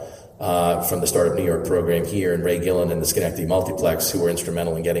help from the Startup New York program here, and Ray Gillen and the Schenectady Multiplex, who were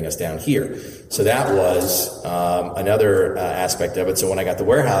instrumental in getting us down here. So that was another aspect of it. So when I got the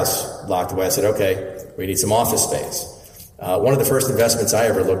warehouse locked away, I said, okay, we need some office space. One of the first investments I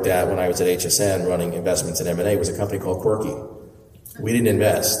ever looked at when I was at HSN running investments in M&A was a company called Quirky. We didn't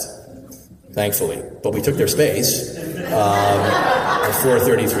invest, thankfully, but we took their space at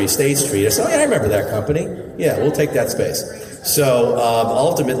 433 State Street. I said, oh yeah, I remember that company. Yeah, we'll take that space. So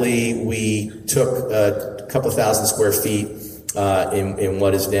ultimately, we took a couple thousand square feet in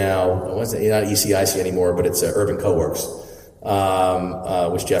what is now, not ECIC anymore, but it's Urban Coworks,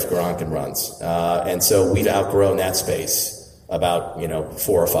 which Jeff Garankin runs. And so we've outgrown that space about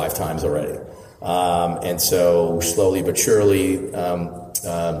 4 or 5 times already. And so slowly but surely,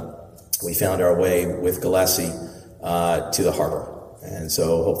 we found our way with Gillespie to the harbor. And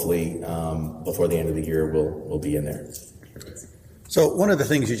so hopefully before the end of the year, we'll be in there. So one of the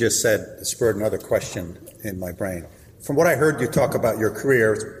things you just said spurred another question in my brain. From what I heard you talk about your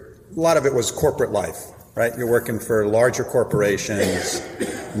career, a lot of it was corporate life, right? You're working for larger corporations,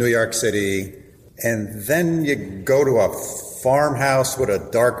 New York City, and then you go to a farmhouse with a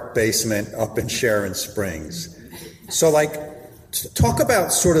dark basement up in Sharon Springs. So talk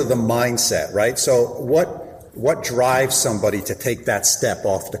about sort of the mindset, right? So what drives somebody to take that step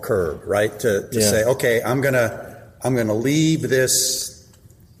off the curb, right? To say, okay, I'm gonna leave this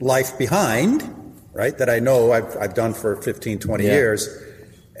life behind, right? That I know I've done for 15, 20 years,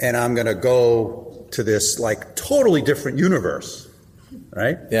 and I'm gonna go to this totally different universe,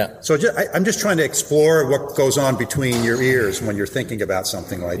 right? Yeah. So I'm just trying to explore what goes on between your ears when you're thinking about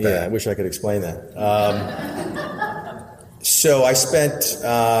something like that. Yeah, I wish I could explain that. So I spent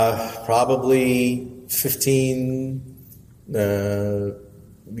probably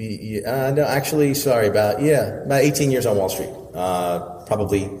about 18 years on Wall Street,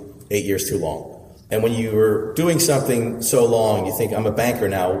 probably 8 years too long. And when you were doing something so long, you think, I'm a banker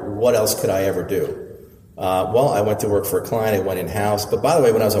now, what else could I ever do? Well, I went to work for a client, I went in-house. But by the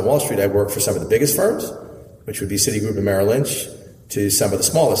way, when I was on Wall Street, I worked for some of the biggest firms, which would be Citigroup and Merrill Lynch, to some of the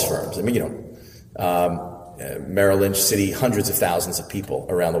smallest firms. I mean, Merrill Lynch, Citi, hundreds of thousands of people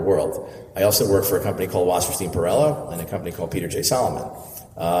around the world. I also worked for a company called Wasserstein Perella and a company called Peter J. Solomon,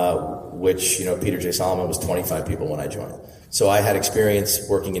 which, Peter J. Solomon was 25 people when I joined. So I had experience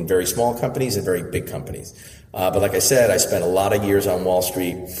working in very small companies and very big companies. But like I said, I spent a lot of years on Wall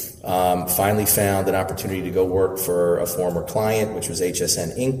Street, finally found an opportunity to go work for a former client, which was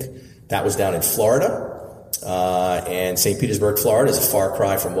HSN Inc. That was down in Florida. And St. Petersburg, Florida is a far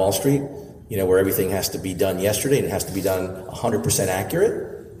cry from Wall Street, where everything has to be done yesterday and it has to be done 100% accurate.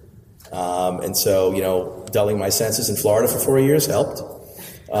 And so, dulling my senses in Florida for 4 years helped.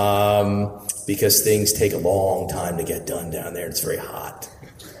 Because things take a long time to get done down there. It's very hot.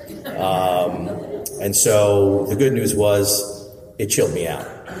 And so the good news was it chilled me out.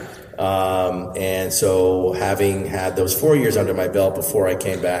 And so having had those 4 years under my belt before I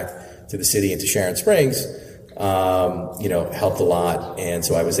came back to the city and to Sharon Springs, helped a lot. And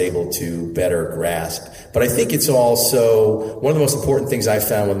so I was able to better grasp. But I think it's also one of the most important things I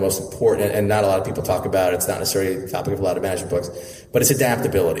found, one of the most important, and not a lot of people talk about it. It's not necessarily the topic of a lot of management books, but it's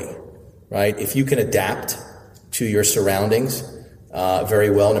adaptability, right? If you can adapt to your surroundings very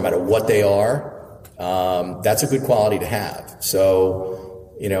well, no matter what they are, that's a good quality to have.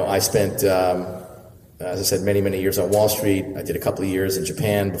 So, I spent, as I said, many, many years on Wall Street. I did a couple of years in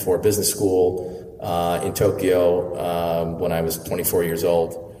Japan before business school, in Tokyo, when I was 24 years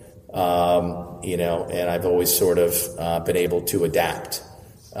old. And I've always sort of been able to adapt.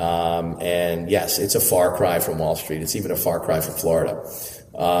 And yes, it's a far cry from Wall Street. It's even a far cry from Florida.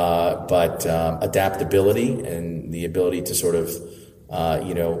 But adaptability and the ability to sort of,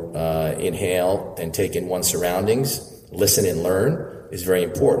 inhale and take in one's surroundings, listen and learn is very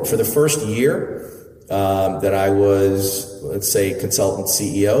important. For the first year that I was, let's say, consultant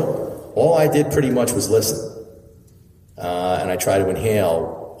CEO, all I did pretty much was listen. And I try to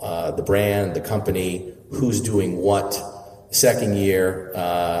inhale the brand, the company, who's doing what. Second year,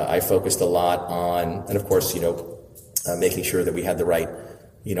 I focused a lot on, and of course, making sure that we had the right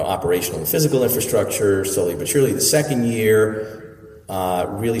operational and physical infrastructure, slowly but surely. The second year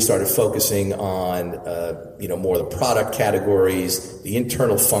really started focusing on, more of the product categories, the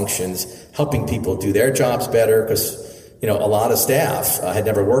internal functions, helping people do their jobs better, because, a lot of staff had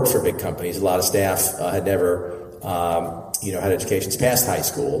never worked for big companies. A lot of staff had never, had educations past high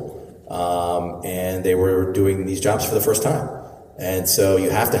school, and they were doing these jobs for the first time. And so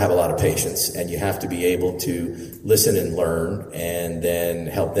you have to have a lot of patience, and you have to be able to listen and learn and then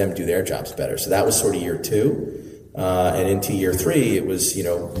help them do their jobs better. So that was sort of year 2. And into year 3, it was,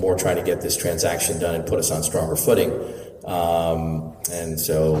 more trying to get this transaction done and put us on stronger footing. And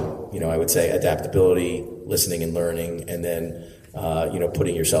so, I would say adaptability, listening and learning, and then,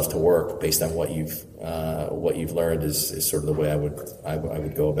 putting yourself to work based on what you've learned is sort of the way I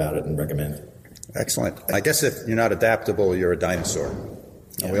would go about it and recommend. Excellent. I guess if you're not adaptable, you're a dinosaur.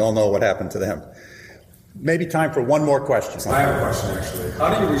 And we all know what happened to them. Maybe time for one more question. I have a question, actually.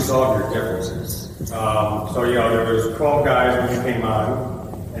 How do you resolve your differences? There was 12 guys when you came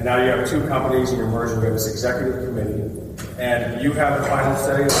on, and now you have 2 companies and you're merging with this executive committee, and you have the final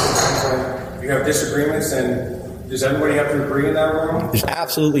say. You have disagreements, and does everybody have to agree in that room? There's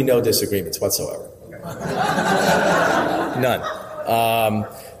absolutely no disagreements whatsoever. None.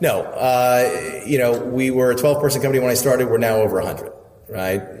 We were a 12-person company when I started. We're now over 100,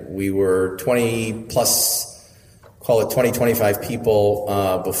 right? We were 20 plus, call it 20, 25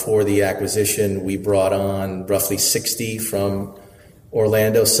 people before the acquisition. We brought on roughly 60 from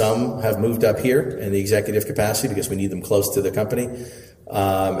Orlando. Some have moved up here in the executive capacity because we need them close to the company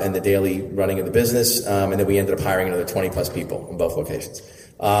and the daily running of the business. And then we ended up hiring another 20 plus people in both locations.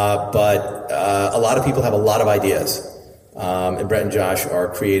 But a lot of people have a lot of ideas. And Brett and Josh are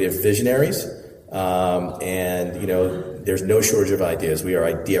creative visionaries. There's no shortage of ideas. We are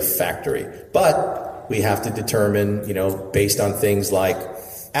idea factory. But we have to determine, based on things like,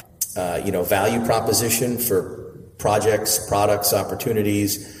 value proposition for projects, products,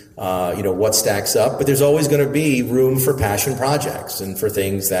 opportunities, what stacks up. But there's always going to be room for passion projects and for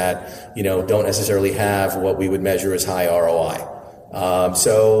things that, don't necessarily have what we would measure as high ROI.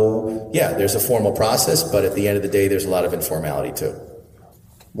 There's a formal process, but at the end of the day, there's a lot of informality too.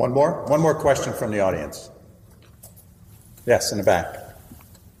 One more question from the audience. Yes, in the back.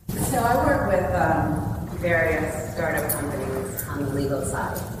 So I work with various startup companies on the legal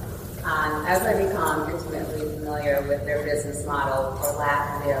side. As I become intimately familiar with their business model or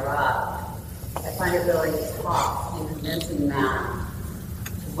lack thereof, I find it really tough in convincing them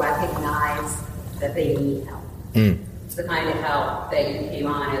to recognize that they need help. The kind of help that you came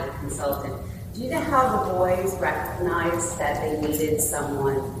on as a consultant. Do you know how the boys recognized that they needed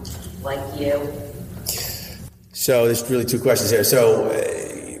someone like you? So there's really 2 questions here. So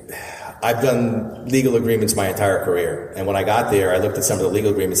I've done legal agreements my entire career. And when I got there, I looked at some of the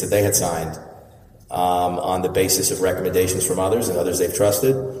legal agreements that they had signed on the basis of recommendations from others and others they've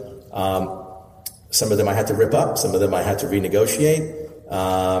trusted. Some of them I had to rip up. Some of them I had to renegotiate.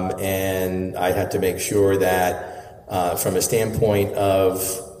 And I had to make sure that from a standpoint of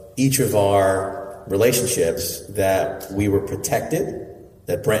each of our relationships, that we were protected,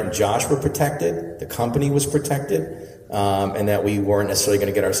 that Brent and Josh were protected, the company was protected, and that we weren't necessarily going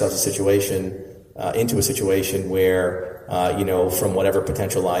to get ourselves into a situation where, from whatever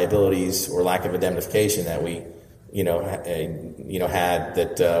potential liabilities or lack of indemnification that we, had,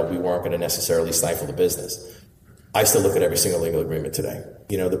 that we weren't going to necessarily stifle the business. I still look at every single legal agreement today.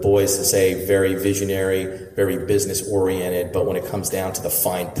 The boys to say very visionary, very business oriented, but when it comes down to the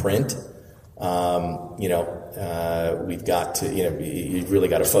fine print, we've got to, you really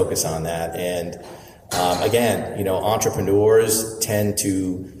got to focus on that. And again, entrepreneurs tend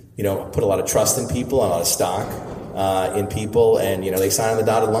to, put a lot of trust in people, a lot of stock in people, and they sign on the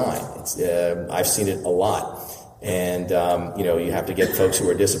dotted line. I've seen it a lot. And, you have to get folks who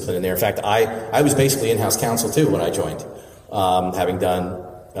are disciplined in there. In fact, I was basically in-house counsel too when I joined, having done,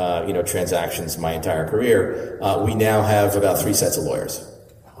 transactions my entire career. We now have about 3 sets of lawyers.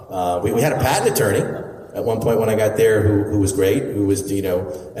 We had a patent attorney at one point when I got there who was great, who was,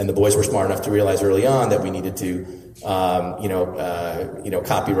 and the boys were smart enough to realize early on that we needed to,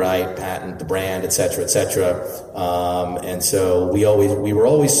 copyright, patent the brand, et cetera, et cetera. And so we were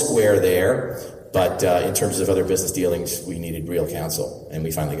always square there. But in terms of other business dealings, we needed real counsel, and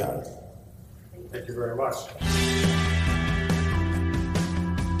we finally got it. Thank you very much.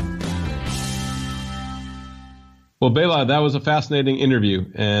 Well, Bela, that was a fascinating interview.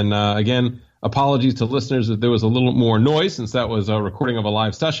 And again, apologies to listeners if there was a little more noise, since that was a recording of a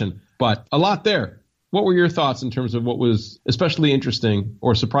live session, but a lot there. What were your thoughts in terms of what was especially interesting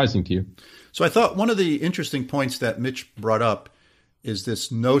or surprising to you? So I thought one of the interesting points that Mitch brought up is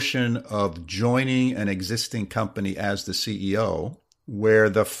this notion of joining an existing company as the CEO, where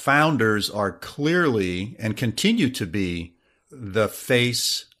the founders are clearly and continue to be the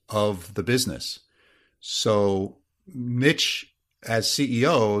face of the business. So Mitch, as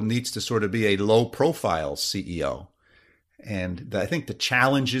CEO, needs to sort of be a low-profile CEO. And I think the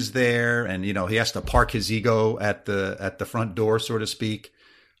challenge is there, and he has to park his ego at the front door, so to speak,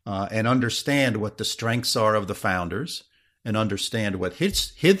 and understand what the strengths are of the founders, and understand what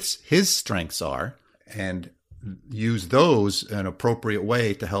his strengths are, and use those in an appropriate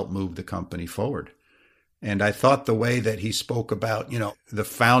way to help move the company forward. And I thought the way that he spoke about, the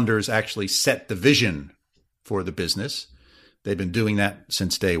founders actually set the vision for the business. They've been doing that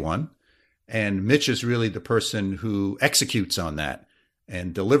since day one. And Mitch is really the person who executes on that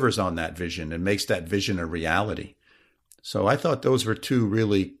and delivers on that vision and makes that vision a reality. So I thought those were two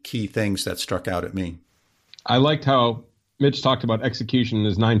really key things that struck out at me. I liked how Mitch talked about execution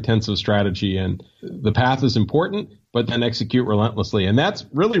as 9/10 of strategy, and the path is important, but then execute relentlessly. And that's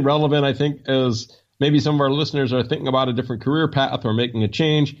really relevant, I think, as maybe some of our listeners are thinking about a different career path or making a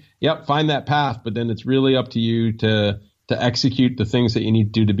change. Yep, find that path, but then it's really up to you to execute the things that you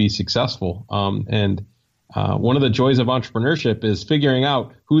need to do to be successful. And one of the joys of entrepreneurship is figuring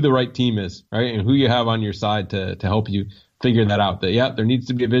out who the right team is, right? And who you have on your side to help you figure that out. That, there needs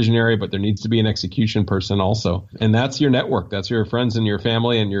to be a visionary, but there needs to be an execution person also. And that's your network. That's your friends and your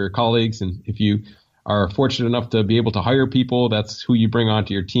family and your colleagues. And if you are fortunate enough to be able to hire people, that's who you bring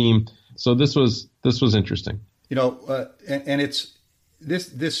onto your team. So this was interesting. And it's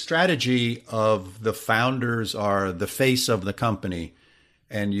this strategy of the founders are the face of the company,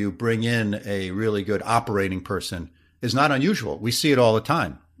 and you bring in a really good operating person is not unusual. We see it all the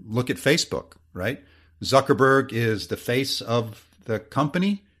time. Look at Facebook, right? Zuckerberg is the face of the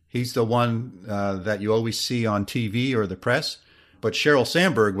company. He's the one that you always see on TV or the press. But Sheryl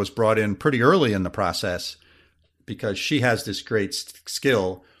Sandberg was brought in pretty early in the process because she has this great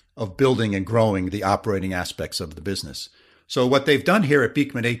skill of building and growing the operating aspects of the business. So what they've done here at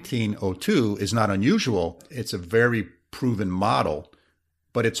Beekman 1802 is not unusual. It's a very proven model,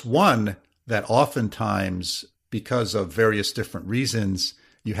 but it's one that oftentimes, because of various different reasons,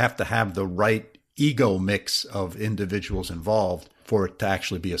 you have to have the right ego mix of individuals involved for it to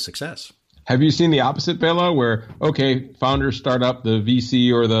actually be a success. Have you seen the opposite, Bela, where, founders start up, the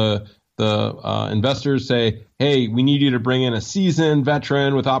VC or the investors say, hey, we need you to bring in a seasoned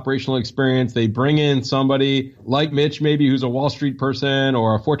veteran with operational experience. They bring in somebody like Mitch, maybe who's a Wall Street person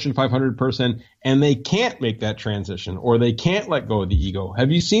or a Fortune 500 person, and they can't make that transition or they can't let go of the ego.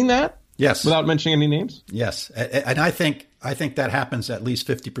 Have you seen that? Yes. Without mentioning any names? Yes. And I think that happens at least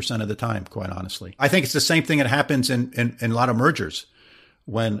 50% of the time, quite honestly. I think it's the same thing that happens in a lot of mergers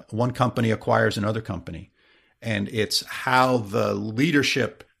when one company acquires another company. And it's how the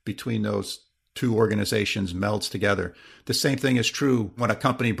leadership between those two organizations melds together. The same thing is true when a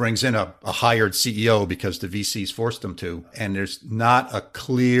company brings in a hired CEO because the VCs forced them to, and there's not a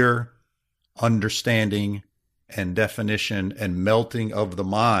clear understanding and definition and melting of the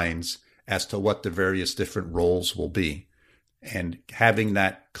minds as to what the various different roles will be. And having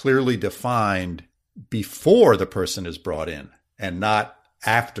that clearly defined before the person is brought in and not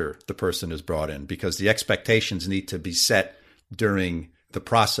after the person is brought in, because the expectations need to be set during the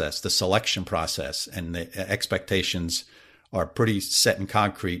process, the selection process, and the expectations are pretty set in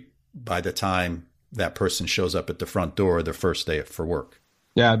concrete by the time that person shows up at the front door the first day for work.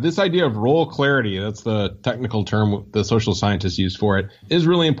 Yeah, this idea of role clarity, that's the technical term the social scientists use for it, is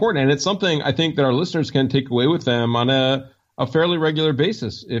really important. And it's something I think that our listeners can take away with them on a fairly regular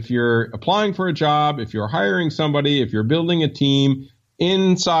basis. If you're applying for a job, if you're hiring somebody, if you're building a team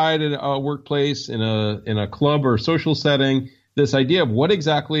inside a workplace, in a club or social setting, this idea of what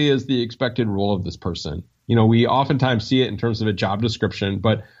exactly is the expected role of this person. We oftentimes see it in terms of a job description,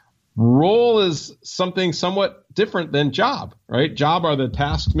 but role is something somewhat different than job, right? Job are the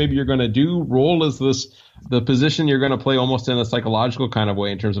tasks maybe you're going to do. Role is the position you're going to play almost in a psychological kind of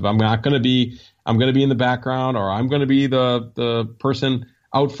way in terms of I'm going to be in the background, or I'm going to be the person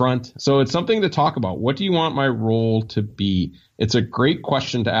out front. So it's something to talk about. What do you want my role to be? It's a great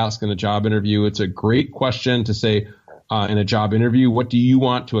question to ask in a job interview. It's a great question to say, in a job interview, what do you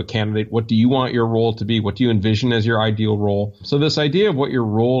want to a candidate? What do you want your role to be? What do you envision as your ideal role? So this idea of what your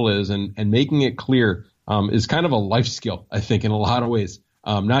role is and making it clear is kind of a life skill, I think, in a lot of ways,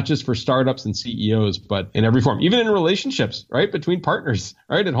 not just for startups and CEOs, but in every form, even in relationships, right? Between partners,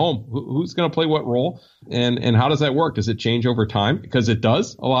 right? At home, who's going to play what role and how does that work? Does it change over time? Because it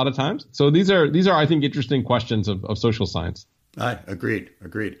does a lot of times. So these are, I think, interesting questions of social science. Agreed.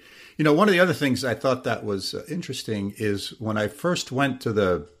 You know, one of the other things I thought that was interesting is when I first went to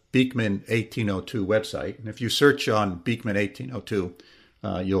the Beekman 1802 website, and if you search on Beekman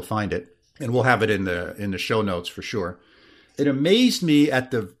 1802, you'll find it, and we'll have it in the show notes for sure. It amazed me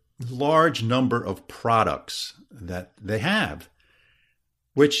at the large number of products that they have,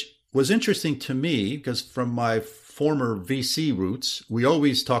 which was interesting to me because from my former VC roots, we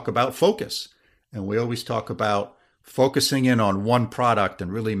always talk about focus, and we always talk about focusing in on one product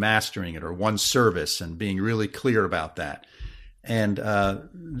and really mastering it, or one service and being really clear about that. And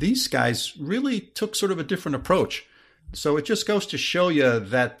these guys really took sort of a different approach. So it just goes to show you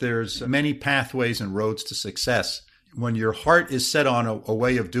that there's many pathways and roads to success. When your heart is set on a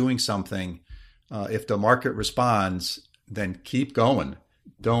way of doing something, if the market responds, then keep going.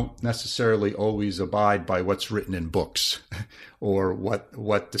 Don't necessarily always abide by what's written in books or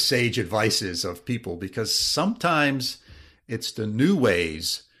what the sage advice is of people, because sometimes it's the new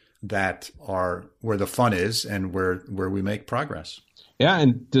ways that are where the fun is and where we make progress. Yeah,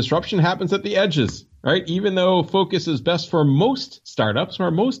 and disruption happens at the edges, right? Even though focus is best for most startups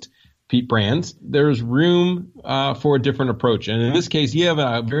or most brands, there's room for a different approach. And in this case, you have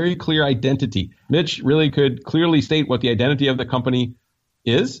a very clear identity. Mitch really could clearly state what the identity of the company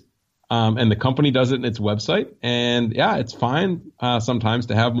is, and the company does it in its website. And yeah, it's fine sometimes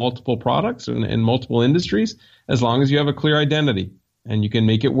to have multiple products in multiple industries, as long as you have a clear identity and you can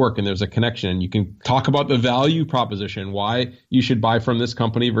make it work and there's a connection. You can talk about the value proposition, why you should buy from this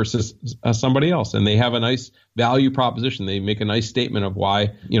company versus somebody else. And they have a nice value proposition. They make a nice statement of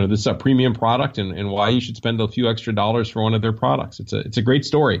why, this is a premium product and why you should spend a few extra dollars for one of their products. It's a great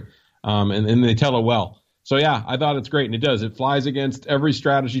story. And they tell it well. So yeah, I thought it's great, and it does. It flies against every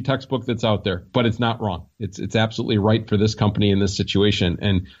strategy textbook that's out there, but it's not wrong. It's absolutely right for this company in this situation,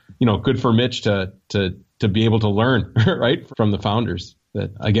 and good for Mitch to be able to learn right from the founders.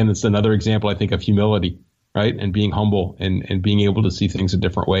 That again, it's another example, I think, of humility, right, and being humble and being able to see things a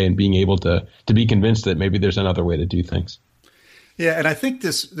different way and being able to be convinced that maybe there's another way to do things. Yeah, and I think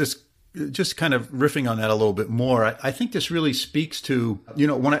this just kind of riffing on that a little bit more, I think this really speaks to,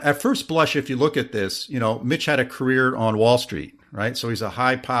 when at first blush, if you look at this, Mitch had a career on Wall Street, right? So he's a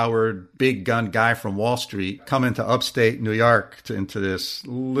high-powered, big gun guy from Wall Street coming to upstate New York into this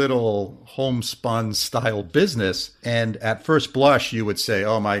little homespun style business. And at first blush, you would say,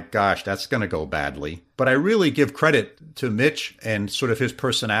 oh my gosh, that's going to go badly. But I really give credit to Mitch and sort of his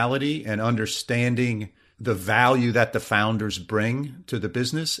personality and understanding the value that the founders bring to the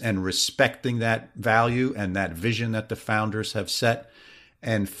business and respecting that value and that vision that the founders have set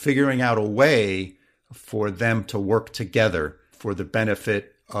and figuring out a way for them to work together for the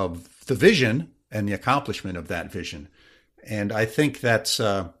benefit of the vision and the accomplishment of that vision. And I think that's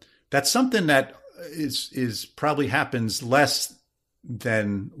something that is probably happens less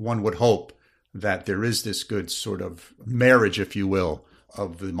than one would hope, that there is this good sort of marriage, if you will,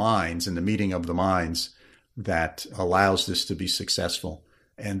 of the minds and the meeting of the minds that allows this to be successful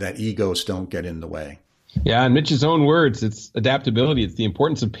and that egos don't get in the way. Yeah, in Mitch's own words, it's adaptability. It's the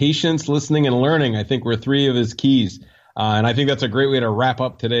importance of patience, listening, and learning. I think were three of his keys. And I think that's a great way to wrap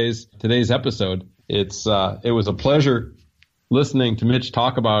up today's episode. It was a pleasure listening to Mitch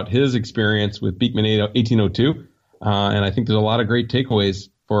talk about his experience with Beekman 1802. And I think there's a lot of great takeaways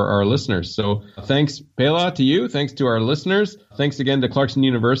for our listeners. So thanks, Bela, to you. Thanks to our listeners. Thanks again to Clarkson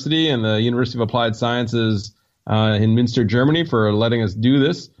University and the University of Applied Sciences in Münster, Germany, for letting us do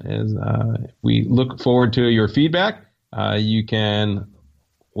this. As we look forward to your feedback. You can,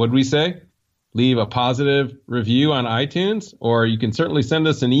 what'd we say? Leave a positive review on iTunes, or you can certainly send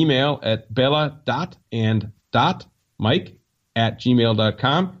us an email at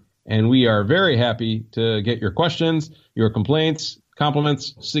bela.and.mike@gmail.com. And we are very happy to get your questions, your complaints,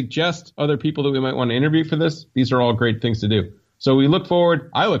 compliments, suggest other people that we might want to interview for this. These are all great things to do. So I look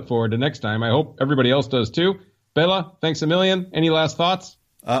forward to next time. I hope everybody else does too. Bela, thanks a million. Any last thoughts?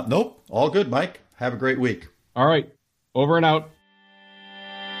 Nope. All good, Mike. Have a great week. All right. Over and out.